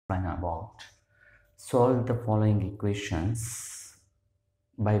explain about solve the following equations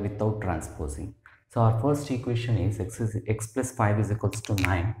by without transposing. So our first equation is x plus 5 is equals to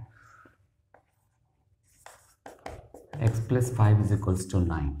 9. X plus 5 is equals to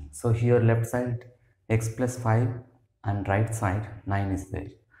 9. So here left side x plus 5 and right side 9 is there.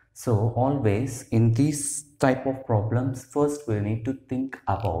 So always in these type of problems, first we need to think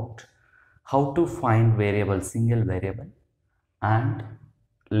about how to find variable, single variable, and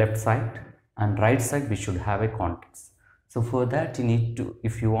left side and right side we should have a context. So for that you need to,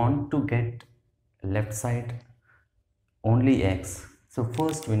 if you want to get left side only x, so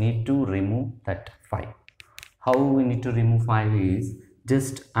first we need to remove that 5. How we need to remove 5 is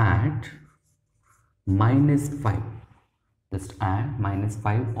just add minus 5. Just add minus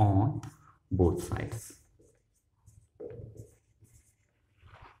 5 on both sides.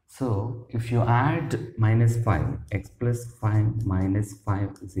 So if you add minus 5, x plus 5 minus 5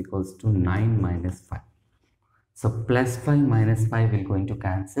 is equals to 9 minus 5. So plus 5 minus 5 will going to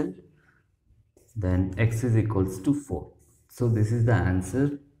cancel. Then x is equals to 4. So this is the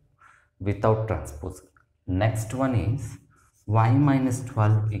answer without transposing. Next one is y minus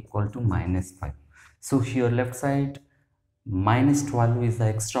 12 equal to minus 5. So here left side minus 12 is the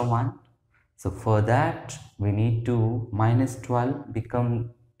extra one. So for that we need to minus 12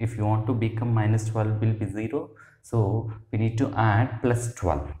 become, if you want to become minus 12 will be 0. So we need to add plus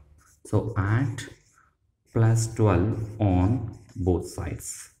 12. So add plus 12 on both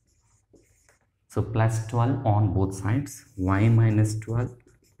sides. So plus 12 on both sides, y minus 12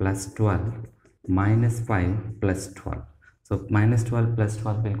 plus 12 minus 5 plus 12. So minus 12 plus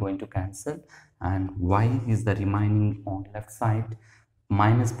 12 will going to cancel, and y is the remaining on left side.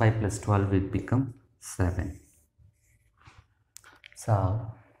 Minus 5 plus 12 will become 7.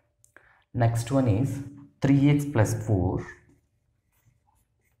 So next one is 3x plus 4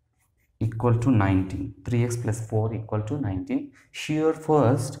 equal to 19. 3x plus 4 equal to 19. Here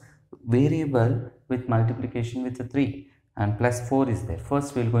first variable with multiplication with a 3 and plus 4 is there.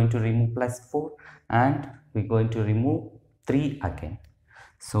 First we are going to remove plus 4 and we are going to remove 3 again.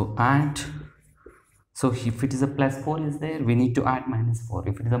 So add, so if it is a plus 4 is there, we need to add minus 4.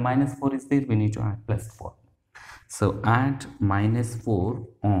 If it is a minus 4 is there, we need to add plus 4. So add minus 4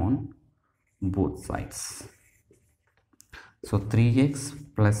 on both sides. So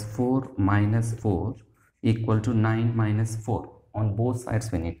 3x plus 4 minus 4 equal to 9 minus 4. On both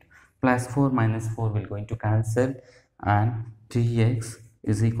sides we need plus 4 minus 4 will going to cancel, and 3x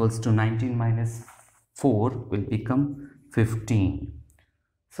is equals to 19 minus 4 will become 15.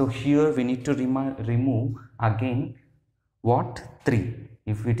 So here we need to remove again what? 3.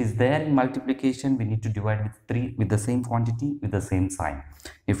 If it is there in multiplication, we need to divide with 3 with the same quantity with the same sign.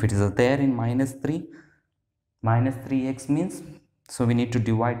 If it is there in minus 3, minus 3x means, so we need to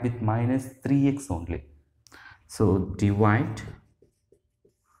divide with minus 3x only. So divide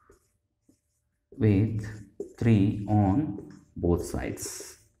with 3 on both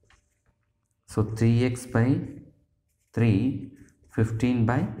sides. So 3x by 3, 15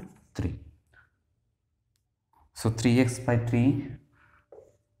 by 3. So 3x by 3,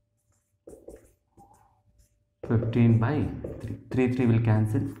 15 by 3. 3 will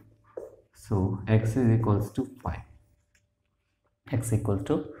cancel. So x is equals to 5. X equals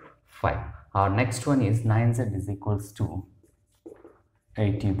to 5. Our next one is 9z is equals to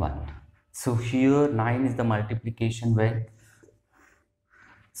 81. So here 9 is the multiplication with,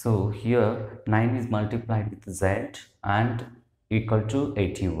 so here 9 is multiplied with z and equal to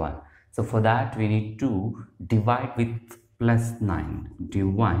 81. So for that we need to divide with plus 9.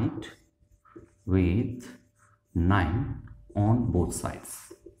 Divide with 9 on both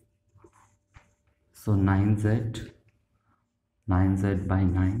sides. So 9z by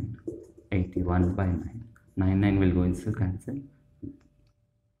 9, 81 by 9. 9 will go into cancel.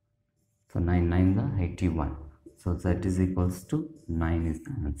 So 9 9 the 81. So z is equals to 9 is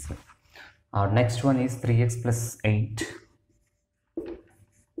the answer. Our next one is 3x plus 8,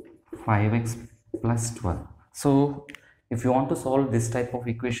 5x plus 12. So if you want to solve this type of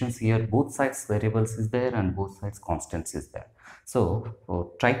equations, here both sides variables is there and both sides constants is there. So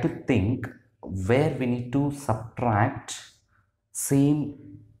try to think where we need to subtract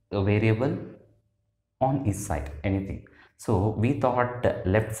same variable on each side, anything. So we thought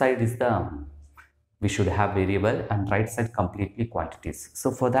left side is the, we should have variable, and right side completely quantities.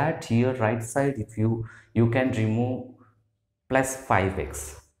 So for that here right side, if you can remove plus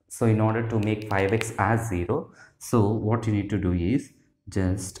 5x. So in order to make 5x as 0, so what you need to do is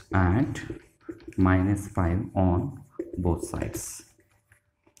just add minus 5 on both sides.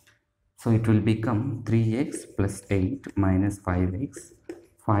 So it will become 3x plus 8 minus 5x.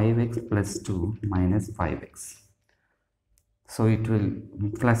 5x plus 2 minus 5x. So it will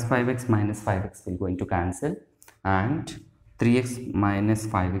plus 5x minus 5x will going to cancel, and 3x minus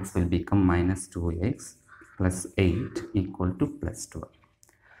 5x will become minus 2x plus 8 equal to plus 12.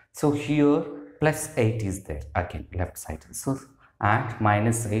 So here plus 8 is there again left side. So add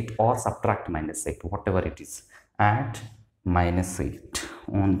minus 8 or subtract minus 8, whatever it is. Add minus 8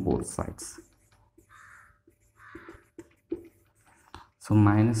 on both sides. So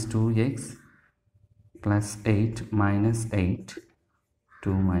minus 2x plus 8 minus 8,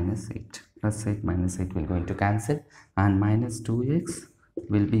 2 minus 8, plus 8 minus 8 will going to cancel, and minus 2x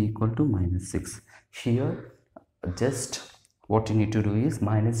will be equal to minus 6. Here just what you need to do is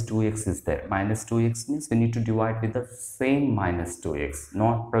minus 2x is there. Minus 2x means we need to divide with the same minus 2x,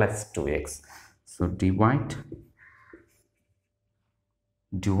 not plus 2x. So divide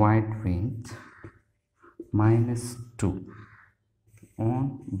with minus 2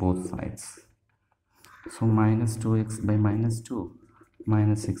 on both sides. So minus 2x by minus 2,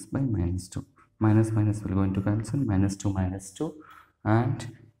 minus 6 by minus 2. Minus minus will going to cancel, minus 2, and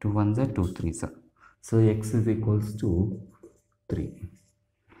 2 1s are 2 3s are. So x is equals to 3.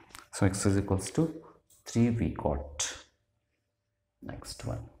 So x is equals to 3 we got. Next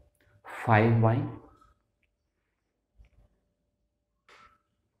one, 5y.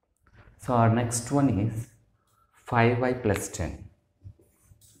 So our next one is 5y plus 10.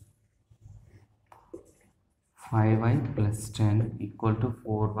 5y plus 10 equal to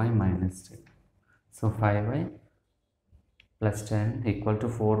 4y minus 10. So 5y plus 10 equal to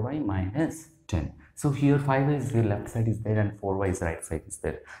 4y minus 10. So here 5y is the left side is there and 4y is right side is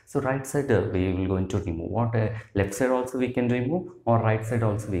there. So right side we will going to remove. What left side also we can remove, or right side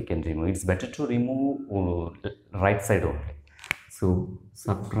also we can remove. It's better to remove right side only. So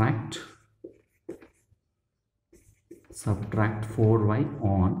subtract 4y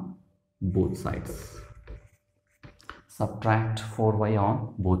on both sides. Subtract 4y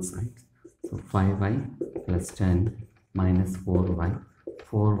on both sides. So 5y plus 10 minus 4y,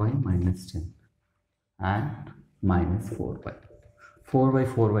 4y minus 10, and minus 4y.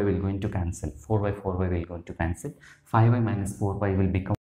 4y will going to cancel. 4y will going to cancel. 5y minus 4y will become